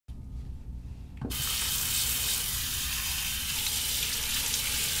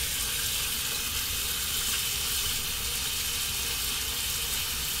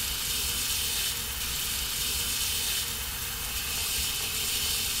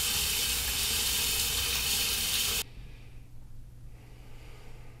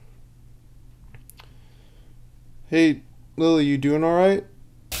Hey, Lily, you doing all right?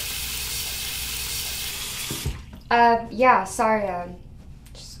 Yeah, sorry,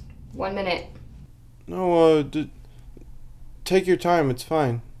 just 1 minute. No, take your time. It's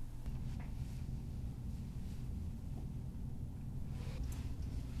fine.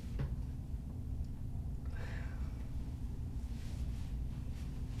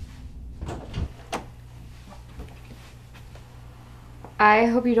 I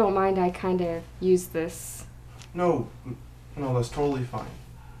hope you don't mind I kind of use this. No, no, that's totally fine.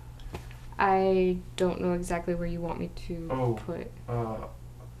 I don't know exactly where you want me to Oh, put. uh,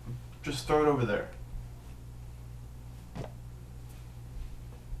 just throw it over there.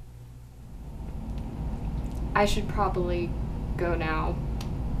 I should probably go now.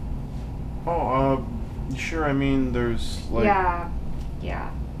 Oh, you sure? I mean, there's like, Yeah.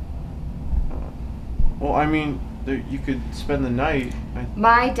 well, I mean, you could spend the night.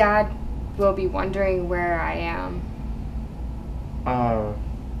 My dad will be wondering where I am. Uh,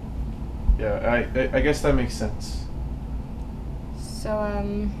 yeah, I guess that makes sense.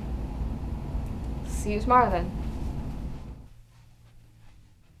 So, see you tomorrow then.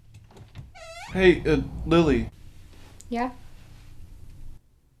 Hey, Lily, Yeah?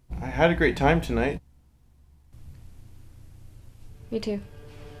 I had a great time tonight. Me too.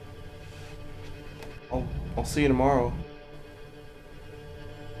 I'll, I'll see you tomorrow.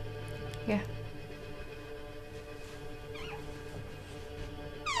 Yeah.